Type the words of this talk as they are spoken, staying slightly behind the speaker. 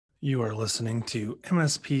You are listening to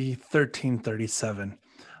MSP 1337,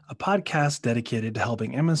 a podcast dedicated to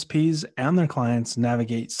helping MSPs and their clients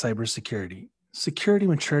navigate cybersecurity. Security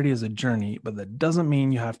maturity is a journey, but that doesn't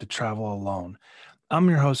mean you have to travel alone. I'm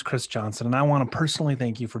your host, Chris Johnson, and I want to personally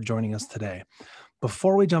thank you for joining us today.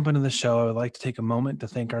 Before we jump into the show, I would like to take a moment to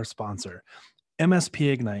thank our sponsor,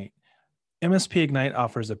 MSP Ignite. MSP Ignite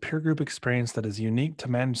offers a peer group experience that is unique to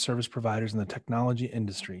managed service providers in the technology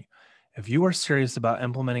industry. If you are serious about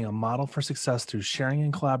implementing a model for success through sharing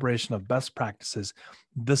and collaboration of best practices,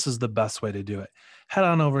 this is the best way to do it. Head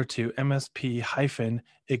on over to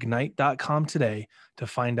msp-ignite.com today to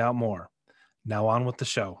find out more. Now on with the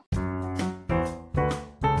show.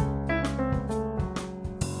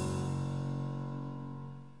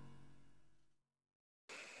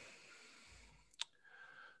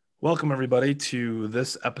 Welcome, everybody, to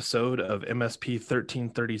this episode of MSP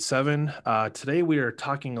 1337. Today, we are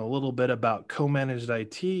talking a little bit about co-managed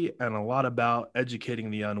IT and a lot about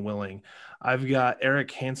educating the unwilling. I've got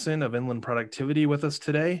Eric Hansen of Inland Productivity with us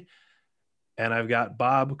today, and I've got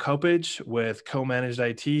Bob Kopage with co-managed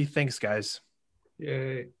IT. Thanks, guys.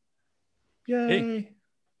 Yay. Yay.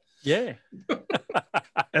 Yay.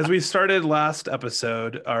 As we started last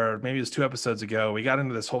episode, or maybe it was 2 episodes ago, we got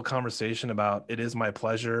into this whole conversation about it is my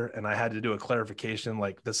pleasure. And I had to do a clarification,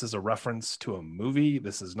 like this is a reference to a movie.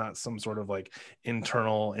 This is not some sort of like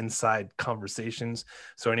inside conversations.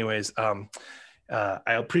 So anyways, I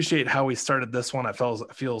appreciate how we started this one. It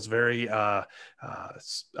feels very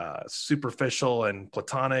superficial and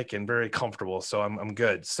platonic and very comfortable. So I'm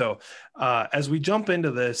good. So as we jump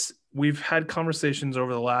into this, we've had conversations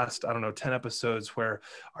over the last, 10 episodes where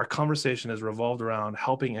our conversation has revolved around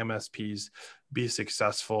helping MSPs be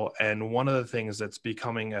successful. And one of the things that's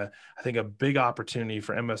becoming I think a big opportunity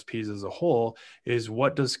for MSPs as a whole is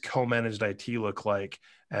what does co-managed IT look like?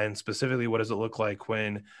 And specifically, what does it look like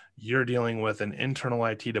when you're dealing with an internal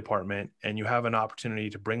IT department and you have an opportunity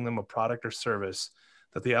to bring them a product or service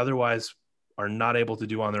that they otherwise are not able to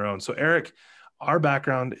do on their own? So Eric, our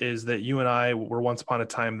background is that you and I were once upon a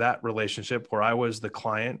time that relationship where I was the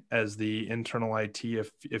client as the internal IT,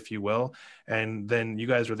 if you will. And then you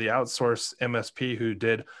guys were the outsourced MSP who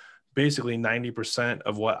did basically 90%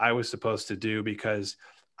 of what I was supposed to do because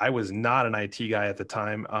I was not an IT guy at the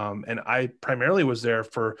time. And I primarily was there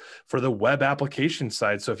for the web application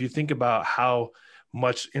side. So if you think about how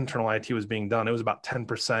much internal IT was being done, it was about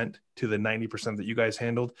 10% to the 90% that you guys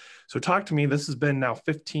handled. So talk to me, this has been now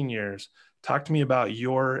 15 years. Talk to me about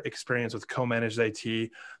your experience with co-managed IT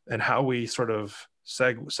and how we sort of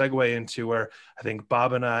segue into where I think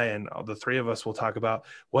Bob and I and the three of us will talk about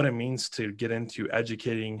what it means to get into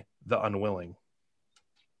educating the unwilling.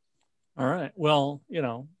 All right. Well,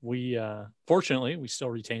 we fortunately we still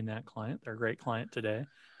retain that client. They're a great client today,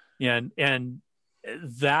 and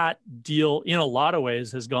that deal in a lot of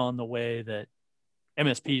ways has gone the way that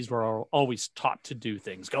MSPs were always taught to do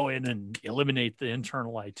things, go in and eliminate the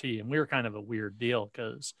internal IT. And we were kind of a weird deal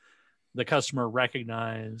because the customer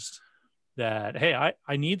recognized that, hey,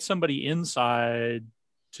 I need somebody inside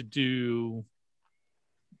to do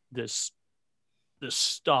this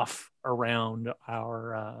stuff around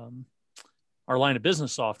our line of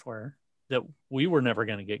business software that we were never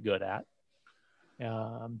going to get good at.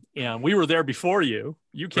 And we were there before you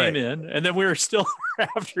came in, and then we were still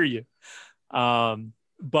after you.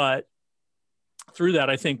 But through that,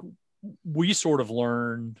 I think we sort of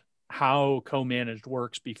learned how co-managed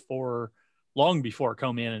works long before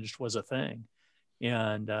co-managed was a thing.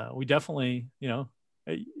 And we definitely,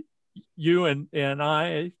 you and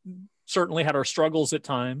I certainly had our struggles at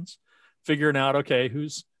times figuring out, okay,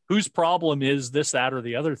 whose problem is this, that, or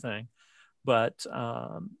the other thing. But,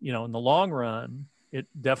 in the long run, it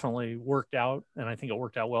definitely worked out. And I think it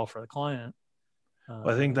worked out well for the client.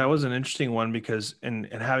 Well, I think that was an interesting one because and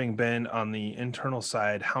having been on the internal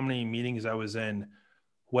side, how many meetings I was in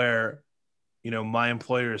where, my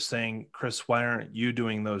employer is saying, Chris, why aren't you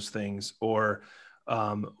doing those things? Or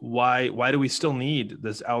why do we still need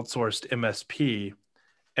this outsourced MSP?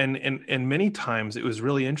 And many times it was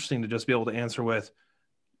really interesting to just be able to answer with,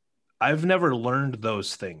 I've never learned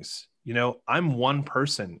those things. I'm one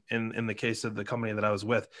person in the case of the company that I was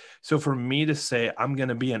with. So for me to say, I'm going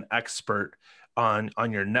to be an expert on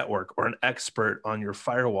your network or an expert on your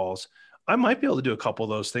firewalls, I might be able to do a couple of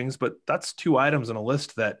those things, but that's 2 items on a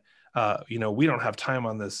list that, we don't have time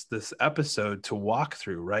on this episode to walk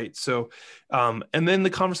through. Right. So, and then the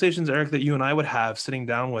conversations, Eric, that you and I would have sitting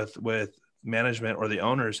down with management or the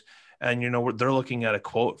owners, and, they're looking at a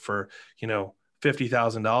quote for,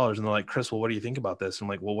 $50,000. And they're like, Chris, well, what do you think about this? I'm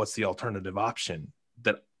like, well, what's the alternative option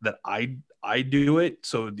that that I do it,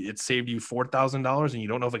 so it saved you $4,000 and you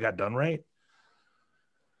don't know if it got done right.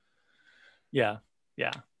 Yeah.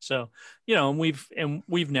 Yeah. So, and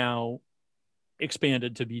we've now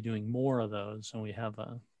expanded to be doing more of those, and we have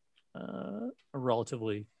a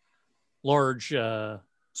relatively large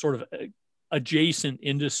sort of adjacent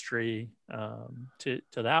industry to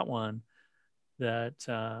that one, that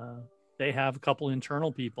they have a couple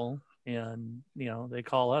internal people, and they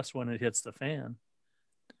call us when it hits the fan,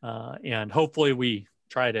 and hopefully we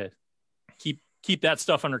try to keep that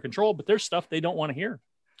stuff under control. But there's stuff they don't want to hear,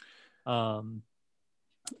 and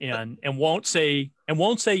won't say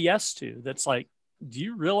yes to. That's like, do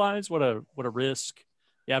you realize what a risk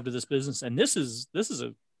you have to this business? And this is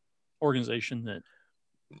a organization that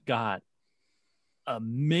had a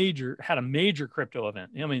major crypto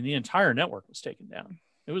event. I mean, the entire network was taken down.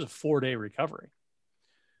 It was a 4-day recovery.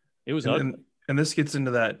 It was ugly. And this gets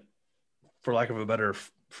into that, for lack of a better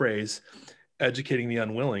phrase, educating the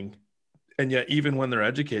unwilling. And yet, even when they're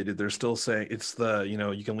educated, they're still saying it's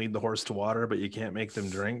you can lead the horse to water, but you can't make them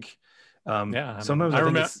drink. Sometimes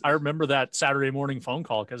I remember that Saturday morning phone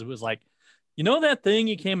call, because it was like, that thing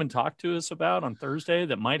you came and talked to us about on Thursday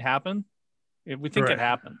that might happen. We think it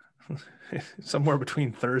happened somewhere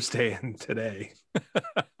between Thursday and today,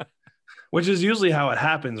 which is usually how it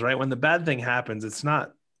happens, right? When the bad thing happens, it's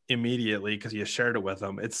not immediately because you shared it with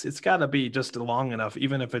them. It's got to be just long enough,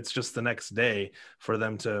 even if it's just the next day, for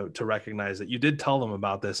them to recognize that you did tell them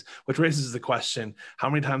about this, which raises the question, how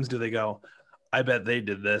many times do they go, I bet they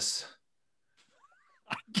did this?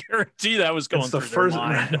 I guarantee that was going through their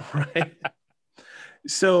mind. Right?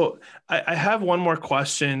 So I have one more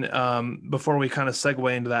question before we kind of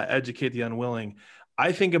segue into that, educate the unwilling.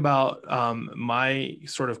 I think about my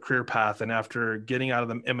sort of career path, and after getting out of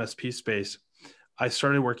the MSP space, I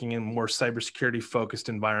started working in more cybersecurity focused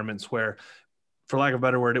environments where, for lack of a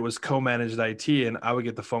better word, it was co-managed IT. And I would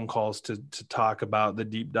get the phone calls to talk about the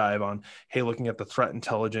deep dive on, hey, looking at the threat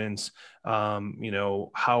intelligence,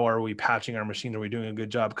 how are we patching our machines? Are we doing a good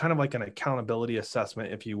job? Kind of like an accountability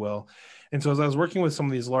assessment, if you will. And so as I was working with some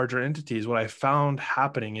of these larger entities, what I found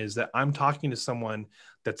happening is that I'm talking to someone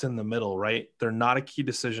that's in the middle, right? They're not a key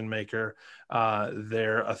decision maker.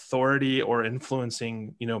 They're authority or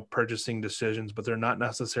influencing, purchasing decisions, but they're not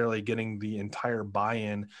necessarily getting the entire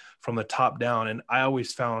buy-in from the top down. And I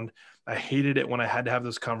always found I hated it when I had to have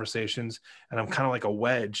those conversations, and I'm kind of like a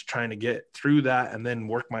wedge trying to get through that and then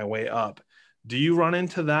work my way up. Do you run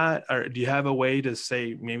into that, or do you have a way to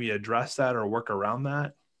say maybe address that or work around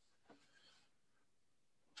that?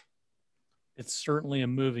 It's certainly a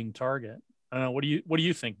moving target. What do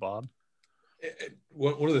you think, Bob?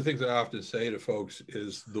 One of the things I often say to folks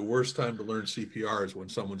is the worst time to learn CPR is when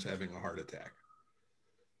someone's having a heart attack.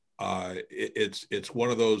 It's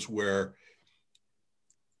one of those where,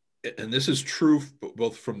 and this is true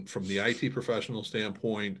both from the IT professional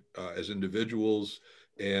standpoint, as individuals,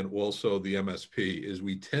 and also the MSP, is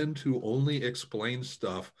we tend to only explain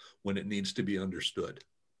stuff when it needs to be understood.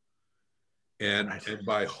 And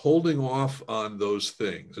by holding off on those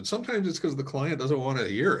things, and sometimes it's because the client doesn't want to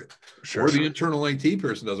hear it, or the internal IT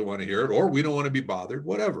person doesn't want to hear it, or we don't want to be bothered,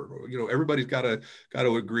 whatever. Everybody's got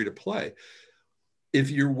to agree to play.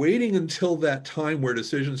 If you're waiting until that time where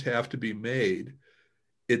decisions have to be made,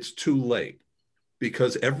 it's too late,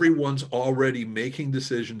 because everyone's already making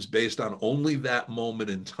decisions based on only that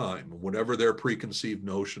moment in time, whatever their preconceived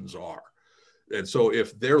notions are. And so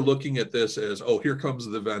if they're looking at this as, oh, here comes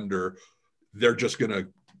the vendor, they're just going to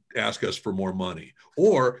ask us for more money.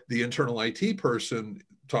 Or the internal IT person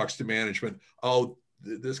talks to management, oh,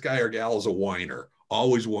 this guy or gal is a whiner,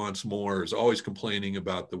 always wants more, is always complaining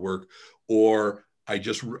about the work. Or I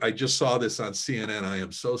just saw this on CNN. I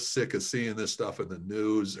am so sick of seeing this stuff in the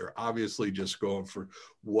news. They're obviously just going for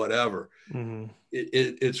whatever. Mm-hmm.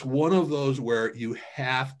 It's one of those where you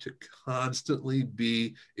have to constantly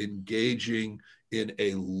be engaging in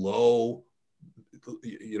a low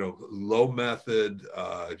method,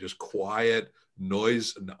 just quiet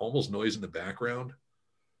noise, almost noise in the background,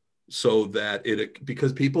 so that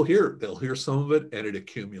because they'll hear some of it and it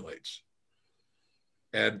accumulates.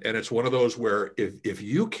 And it's one of those where if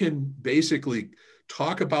you can basically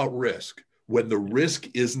talk about risk when the risk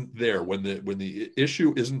isn't there, when the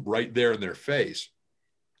issue isn't right there in their face,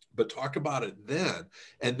 but talk about it then.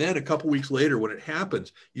 And then a couple of weeks later, when it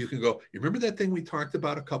happens, you can go, you remember that thing we talked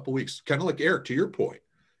about a couple of weeks, kind of like Eric, to your point.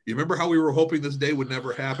 You remember how we were hoping this day would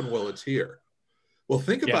never happen? Well, it's here. Well,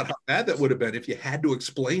 think about how bad that would have been if you had to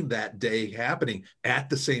explain that day happening at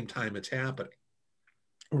the same time it's happening.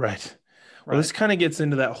 Right. Well, this kind of gets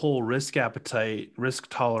into that whole risk appetite, risk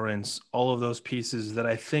tolerance, all of those pieces that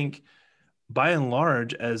I think by and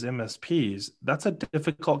large, as MSPs, that's a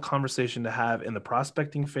difficult conversation to have in the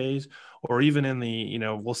prospecting phase, or even in the,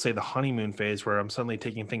 we'll say the honeymoon phase, where I'm suddenly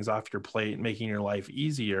taking things off your plate, making your life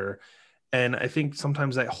easier. And I think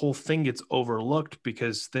sometimes that whole thing gets overlooked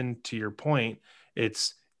because then, to your point,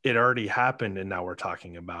 it already happened and now we're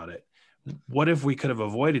talking about it. What if we could have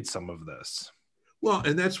avoided some of this? Well,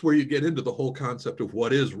 and that's where you get into the whole concept of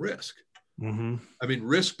what is risk. Mm-hmm. I mean,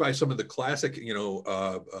 risk by some of the classic,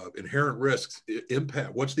 inherent risks,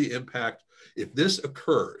 impact. What's the impact if this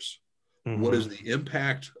occurs? Mm-hmm. What is the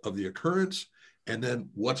impact of the occurrence? And then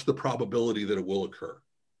what's the probability that it will occur?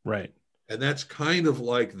 Right. And that's kind of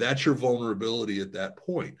like, that's your vulnerability at that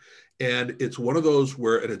point. And it's one of those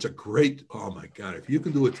where, and it's a great, oh my God, if you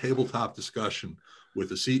can do a tabletop discussion with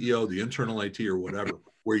the CEO, the internal IT or whatever,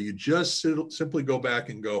 where you just simply go back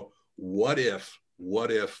and go, what if?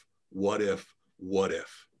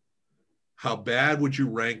 How bad would you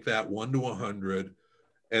rank that 1 to 100?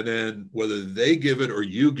 And then whether they give it or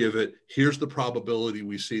you give it, here's the probability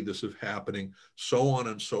we see this of happening, so on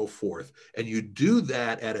and so forth. And you do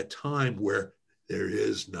that at a time where there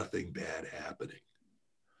is nothing bad happening.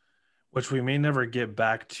 Which we may never get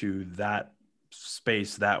back to that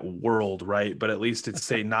space, that world, right? But at least it's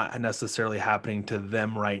say not necessarily happening to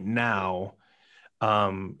them right now.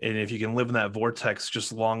 And if you can live in that vortex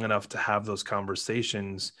just long enough to have those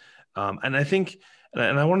conversations. And I think,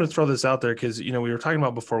 and I want to throw this out there because, we were talking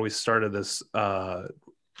about before we started this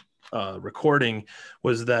recording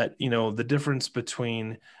was that, the difference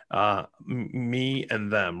between me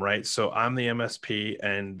and them, right? So I'm the MSP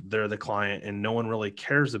and they're the client and no one really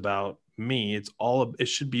cares about me. It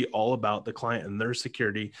should be all about the client and their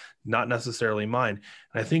security, not necessarily mine.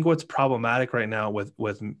 And I think what's problematic right now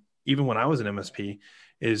with even when I was an MSP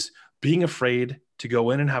is being afraid to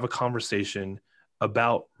go in and have a conversation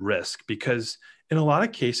about risk, because in a lot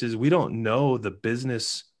of cases, we don't know the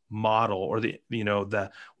business model or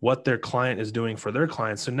what their client is doing for their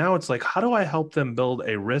clients. So now it's like, how do I help them build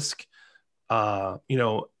a risk,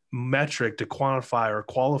 metric to quantify or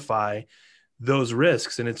qualify those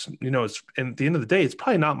risks? And it's at the end of the day, it's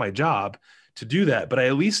probably not my job to do that, but I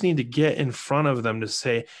at least need to get in front of them to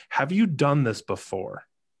say, have you done this before?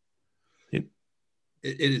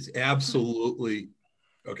 It is absolutely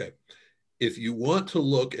okay. If you want to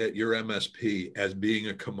look at your MSP as being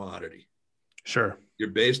a commodity, sure, you're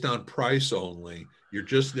based on price only. You're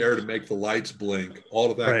just there to make the lights blink, all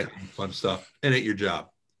of that right. kind of fun stuff. And ain't your job.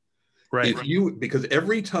 Right. Because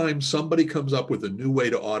every time somebody comes up with a new way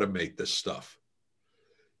to automate this stuff,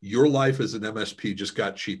 your life as an MSP just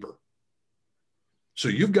got cheaper. So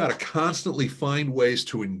you've got to constantly find ways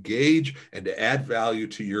to engage and to add value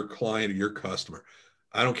to your client or your customer.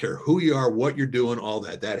 I don't care who you are, what you're doing, all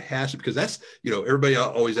that. That has to, because that's, everybody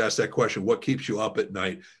always asks that question, what keeps you up at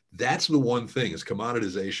night? That's the one thing, is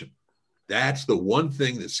commoditization. That's the one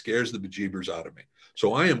thing that scares the bejeebers out of me.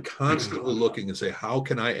 So I am constantly looking and say, how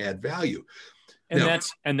can I add value? And now,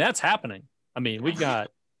 that's happening. I mean, we've got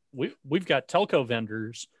telco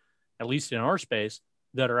vendors, at least in our space,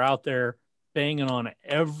 that are out there banging on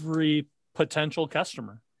every potential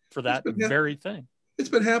customer for that very thing. It's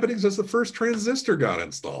been happening since the first transistor got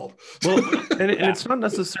installed. Well, and it's not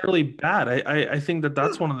necessarily bad. I think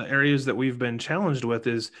that's one of the areas that we've been challenged with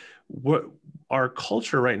is what our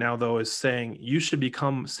culture right now, though, is saying you should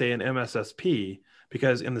become, say, an MSSP,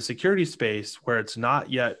 because in the security space where it's not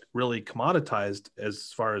yet really commoditized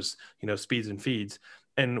as far as, speeds and feeds.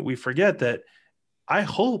 And we forget that. I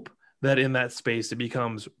hope that in that space, it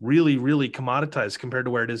becomes really, really commoditized compared to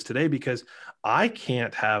where it is today, because I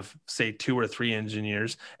can't have, say, 2 or 3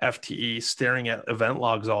 engineers, FTE, staring at event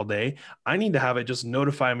logs all day. I need to have it just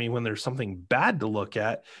notify me when there's something bad to look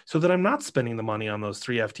at so that I'm not spending the money on those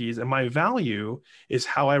 3 FTEs. And my value is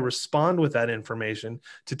how I respond with that information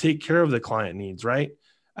to take care of the client needs, right?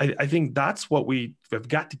 I think that's what we have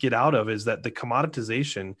got to get out of, is that the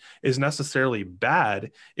commoditization is necessarily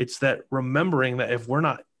bad. It's that remembering that if we're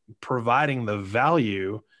not providing the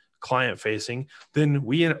value client facing, then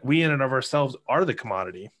we in and of ourselves are the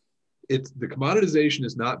commodity. It's the commoditization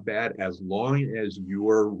is not bad as long as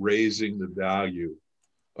you're raising the value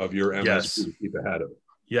of your MSP to keep ahead of it.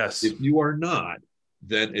 Yes. If you are not,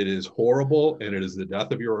 then it is horrible and it is the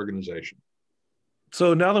death of your organization.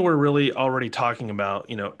 So now that we're really already talking about,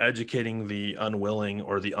 educating the unwilling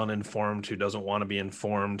or the uninformed who doesn't want to be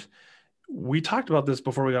informed, we talked about this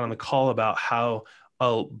before we got on the call about how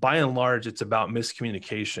by and large, it's about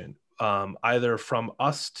miscommunication, either from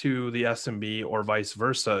us to the SMB or vice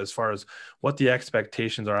versa, as far as what the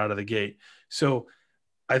expectations are out of the gate. So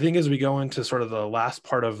I think as we go into sort of the last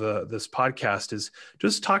part of this podcast is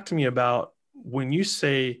just talk to me about when you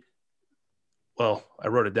say well, I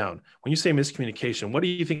wrote it down. When you say miscommunication, what do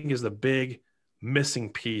you think is the big missing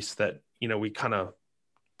piece that, we kind of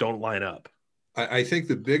don't line up? I think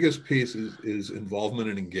the biggest piece is involvement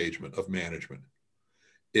and engagement of management.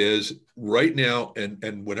 Is right now,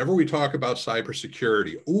 and whenever we talk about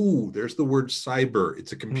cybersecurity, there's the word cyber.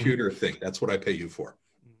 It's a computer thing. That's what I pay you for.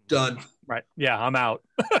 Done. Right. Yeah, I'm out.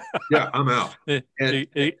 Yeah, I'm out.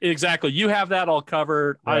 Exactly. You have that all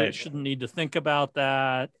covered. Right. I shouldn't need to think about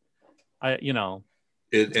that.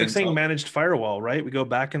 It's like saying managed firewall, right? We go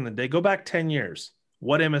back in the day, go back 10 years.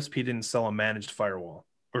 What MSP didn't sell a managed firewall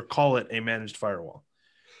or call it a managed firewall?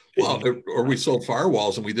 Well, or we sold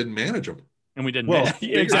firewalls and we didn't manage them. And we didn't. Well,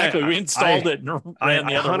 exactly. We installed it and ran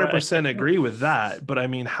the other way. 100% agree with that. But I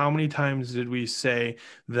mean, how many times did we say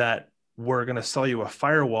that we're going to sell you a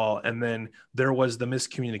firewall, and then there was the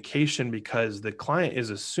miscommunication because the client is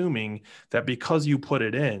assuming that because you put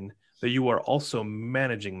it in, that you are also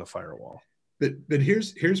managing the firewall. But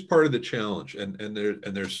here's part of the challenge, and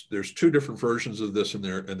there's two different versions of this, and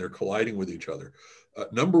they're colliding with each other.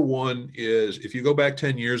 Number one is, if you go back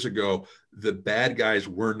 10 years ago, the bad guys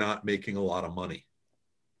were not making a lot of money.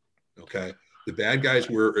 Okay, the bad guys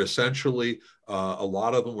were essentially a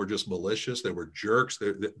lot of them were just malicious. They were jerks.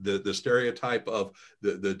 The stereotype of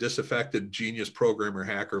the disaffected genius programmer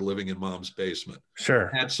hacker living in mom's basement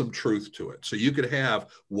had some truth to it. So you could have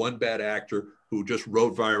one bad actor who just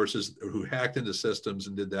wrote viruses, who hacked into systems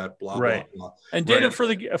and did that, blah, blah, blah. And did it for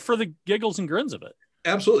the giggles and grins of it.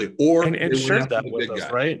 Absolutely. Or and shared that with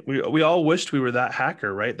us, right? We all wished we were that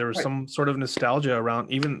hacker, right? There was some sort of nostalgia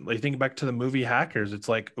around, even like think back to the movie Hackers. It's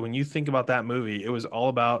like, when you think about that movie, it was all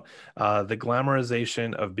about the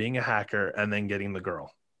glamorization of being a hacker and then getting the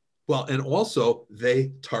girl. Well, and also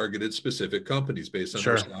they targeted specific companies based on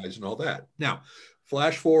their size and all that. Now,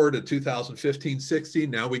 flash forward to 2015, 16,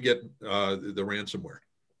 now we get the ransomware.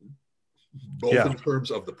 Both in terms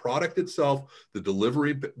of the product itself, the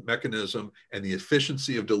delivery mechanism, and the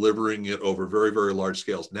efficiency of delivering it over very, very large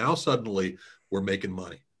scales. Now suddenly we're making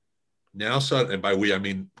money. Now suddenly, and by we, I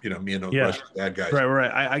mean, me and Russian bad guys. Right.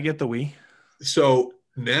 I get the we. So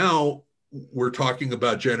now we're talking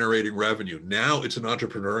about generating revenue. Now it's an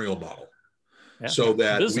entrepreneurial model. Yeah. So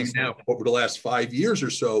that we now, over the last 5 years or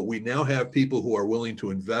so, we now have people who are willing to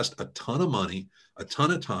invest a ton of money, a ton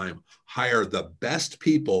of time, hire the best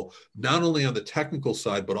people, not only on the technical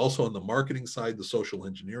side, but also on the marketing side, the social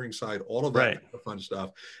engineering side, all of that kind of fun stuff.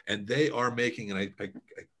 And they are making, and I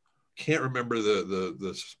can't remember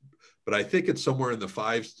the but I think it's somewhere in the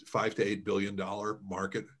 $5 to $8 billion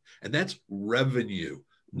market. And that's revenue,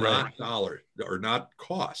 not dollars or not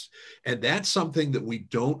costs. And that's something that we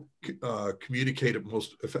don't communicate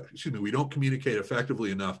we don't communicate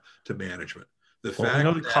effectively enough to management. The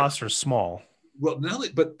fact the costs are small. Well,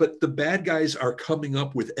 but the bad guys are coming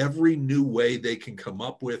up with every new way they can come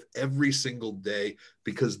up with every single day,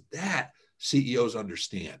 because that CEOs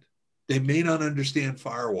understand. They may not understand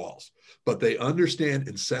firewalls, but they understand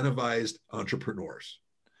incentivized entrepreneurs.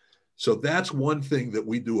 So that's one thing that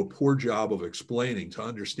we do a poor job of explaining, to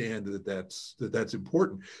understand that's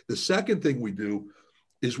important. The second thing we do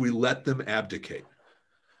is we let them abdicate.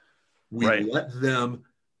 We let them,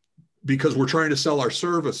 because we're trying to sell our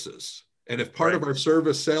services. And if part of our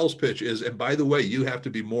service sales pitch is, and by the way, you have to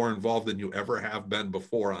be more involved than you ever have been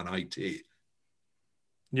before on IT.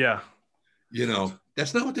 Yeah.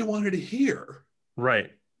 That's not what they wanted to hear.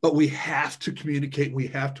 Right. But we have to communicate. We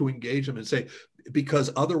have to engage them and say,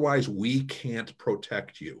 because otherwise we can't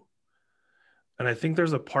protect you. And I think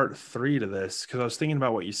there's a part 3 to this, because I was thinking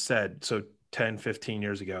about what you said. So 10, 15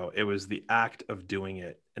 years ago, it was the act of doing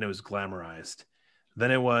it, and it was glamorized. Then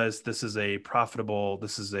it was, this is a profitable,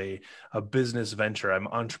 this is a business venture. I'm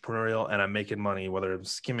entrepreneurial and I'm making money, whether I'm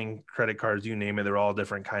skimming credit cards, you name it, they're all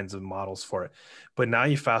different kinds of models for it. But now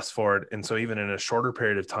you fast forward. And so even in a shorter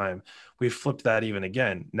period of time, we've flipped that even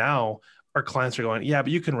again. Now our clients are going, yeah,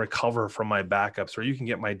 but you can recover from my backups, or you can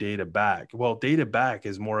get my data back. Well, data back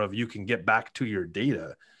is more of, you can get back to your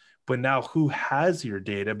data. But now who has your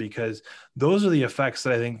data? Because those are the effects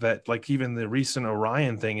that I think that, like, even the recent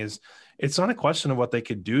Orion thing is, it's not a question of what they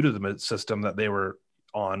could do to the system that they were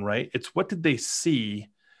on, right? It's what did they see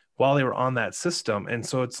while they were on that system? And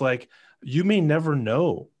so it's like, you may never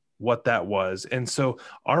know what that was. And so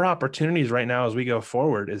our opportunities right now as we go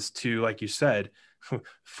forward is to, like you said,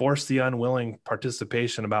 force the unwilling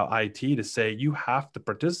participation about IT to say, you have to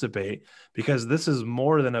participate, because this is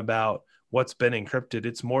more than about what's been encrypted.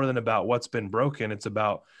 It's more than about what's been broken. It's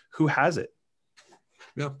about who has it.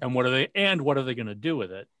 Yeah. And what are they going to do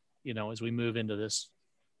with it? As we move into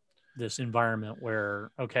this environment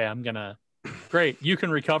where, okay, I'm going to great, you can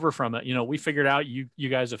recover from it. We figured out, you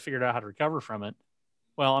guys have figured out how to recover from it.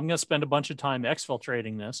 Well, I'm going to spend a bunch of time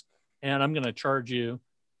exfiltrating this, and I'm going to charge you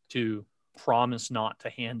to promise not to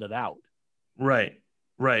hand it out. Right.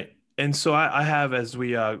 And so I have, as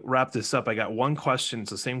we wrap this up, I got one question. It's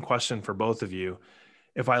the same question for both of you.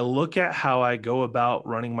 If I look at how I go about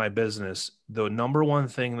running my business, the number one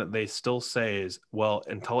thing that they still say is, well,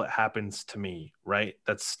 until it happens to me, right?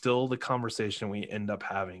 That's still the conversation we end up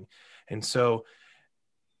having. And so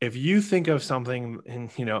if you think of something in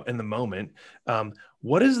the moment,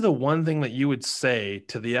 what is the one thing that you would say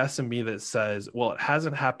to the SMB that says, well, it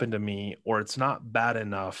hasn't happened to me, or it's not bad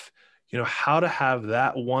enough? How to have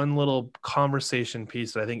that one little conversation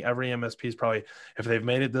piece that I think every MSP is probably, if they've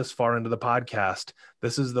made it this far into the podcast,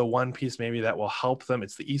 this is the one piece maybe that will help them.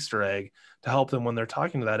 It's the Easter egg to help them when they're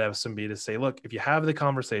talking to that SMB to say, look, if you have the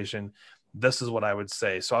conversation, this is what I would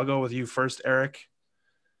say. So I'll go with you first, Eric.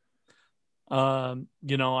 I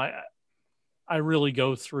really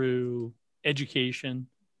go through education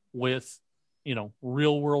with,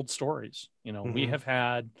 real world stories. We have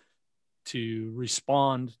had to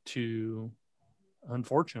respond to,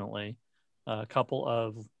 unfortunately, a couple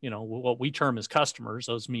of, what we term as customers.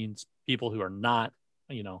 Those means people who are not,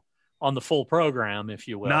 on the full program, if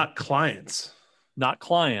you will. Not clients.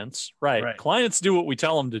 Right. Clients do what we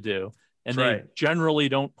tell them to do, and they generally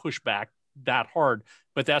don't push back that hard.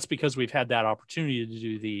 But that's because we've had that opportunity to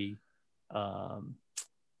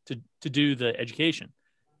do the education.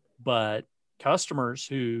 But customers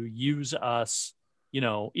who use us,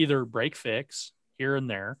 either break fix here and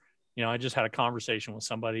there. I just had a conversation with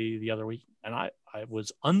somebody the other week, and I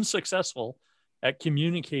was unsuccessful at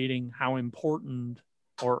communicating how important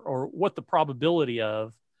or what the probability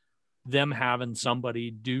of them having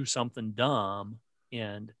somebody do something dumb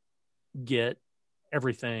and get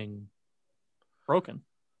everything broken.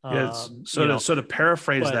 Yes. So to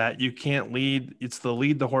paraphrase that, you can't lead. It's the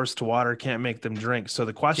lead the horse to water, can't make them drink. So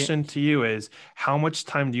the question to you is, how much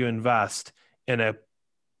time do you invest in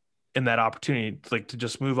that opportunity, like to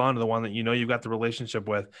just move on to the one that you've got the relationship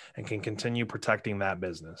with and can continue protecting that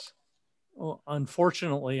business? Well,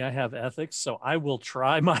 unfortunately, I have ethics, so I will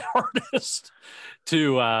try my hardest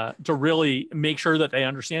to really make sure that they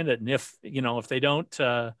understand it. And if they don't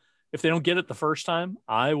get it the first time,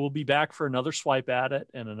 I will be back for another swipe at it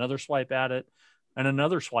and another swipe at it and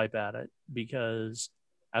another swipe at it, because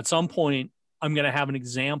at some point I'm going to have an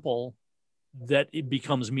example that it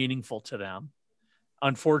becomes meaningful to them.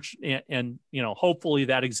 Unfortunately, and hopefully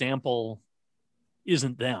that example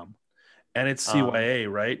isn't them. And it's CYA,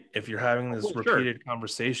 right? If you're having this repeated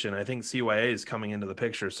conversation, I think CYA is coming into the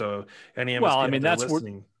picture. So any MSP that's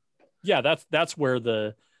listening, that's where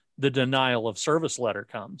the denial of service letter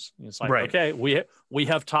comes. It's like, okay, we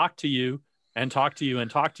have talked to you and talked to you and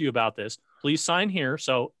talked to you about this. Please sign here.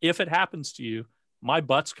 So if it happens to you, my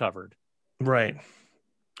butt's covered. Right.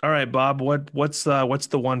 All right, Bob, what's the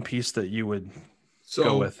one piece that you would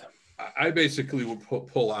go with? I basically would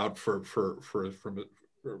pull out from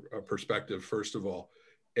a perspective, first of all,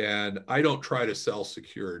 and I don't try to sell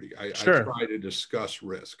security. I try to discuss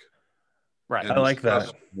risk. Right. I like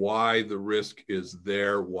that. Why the risk is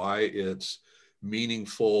there, why it's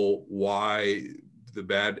meaningful, why the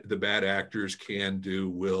bad actors can do,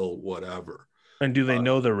 will, whatever. And do they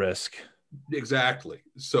know the risk? Exactly.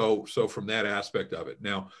 So from that aspect of it.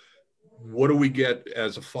 Now, what do we get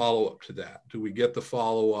as a follow-up to that? Do we get the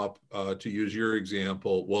follow-up, to use your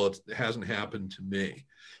example? Well, it hasn't happened to me.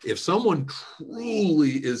 If someone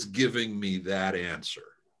truly is giving me that answer,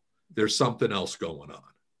 there's something else going on.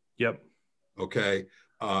 Yep. Okay.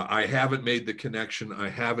 I haven't made the connection. I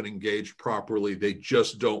haven't engaged properly. They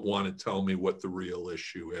just don't want to tell me what the real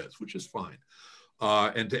issue is, which is fine.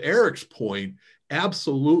 And to Eric's point,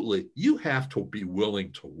 absolutely, you have to be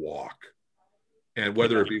willing to walk. And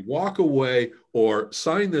whether it be walk away or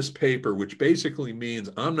sign this paper, which basically means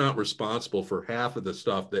I'm not responsible for half of the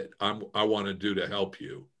stuff that I want to do to help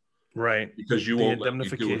you. Right. Because you won't let me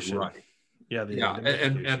do it right. Yeah.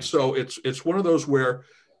 And so it's one of those where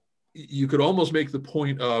you could almost make the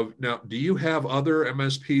point of, now, do you have other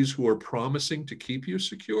MSPs who are promising to keep you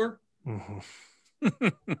secure? Mm-hmm.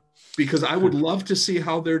 Because I would love to see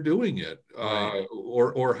how they're doing it,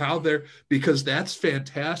 or how they're, because that's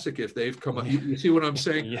fantastic if they've come up. You see what I'm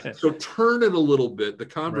saying? Yeah. So turn it a little bit, the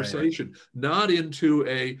conversation, not into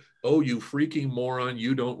a, oh, you freaking moron,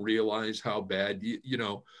 you don't realize how bad you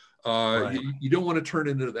don't want to turn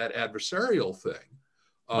into that adversarial thing.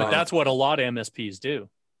 But that's what a lot of MSPs do.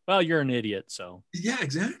 well, you're an idiot. So Yeah,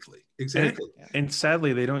 exactly. And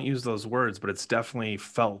sadly, they don't use those words, but it's definitely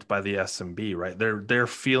felt by the SMB, right? They're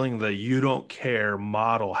feeling the "you don't care"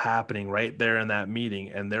 model happening right there in that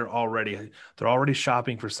meeting, and they're already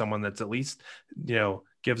shopping for someone that's at least,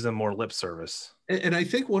 gives them more lip service. And I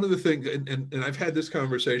think one of the things, and I've had this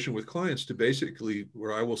conversation with clients to basically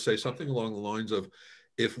where I will say something along the lines of,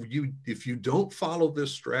 if you don't follow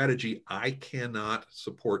this strategy, I cannot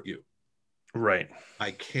support you. Right.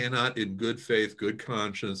 I cannot, in good faith, good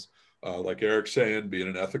conscience, like Eric's saying, being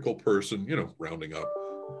an ethical person, rounding up,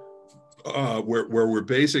 where we're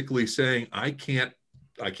basically saying, I can't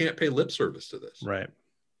pay lip service to this. Right.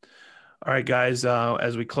 All right, guys,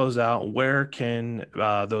 as we close out, where can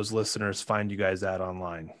those listeners find you guys at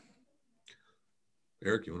online?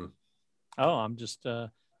 Eric, you want to? Oh, I'm just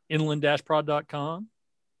inland-prod.com.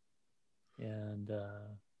 And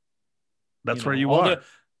that's where you are.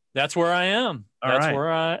 That's where I am. That's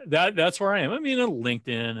where I am. I mean,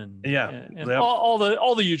 LinkedIn and all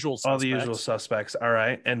the usual suspects. All the usual suspects. All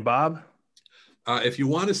right. And Bob? If you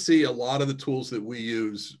want to see a lot of the tools that we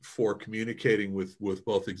use for communicating with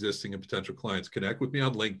both existing and potential clients, connect with me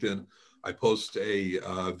on LinkedIn. I post a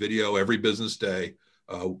video every business day,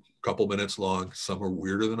 a couple minutes long. Some are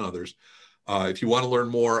weirder than others. If you want to learn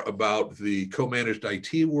more about the co-managed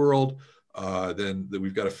IT world, then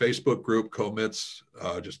we've got a Facebook group, CoMITS,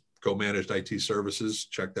 just co-managed IT services.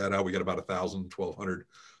 Check that out. We got about 1,200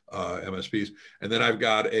 MSPs. And then I've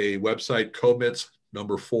got a website,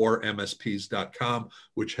 CoMITS4MSPs.com,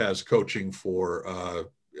 which has coaching for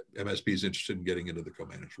MSPs interested in getting into the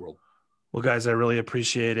co-managed world. Well, guys, I really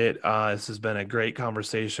appreciate it. This has been a great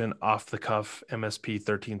conversation. Off the cuff, MSP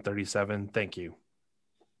 1337. Thank you.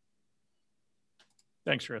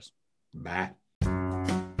 Thanks, Chris. Bye.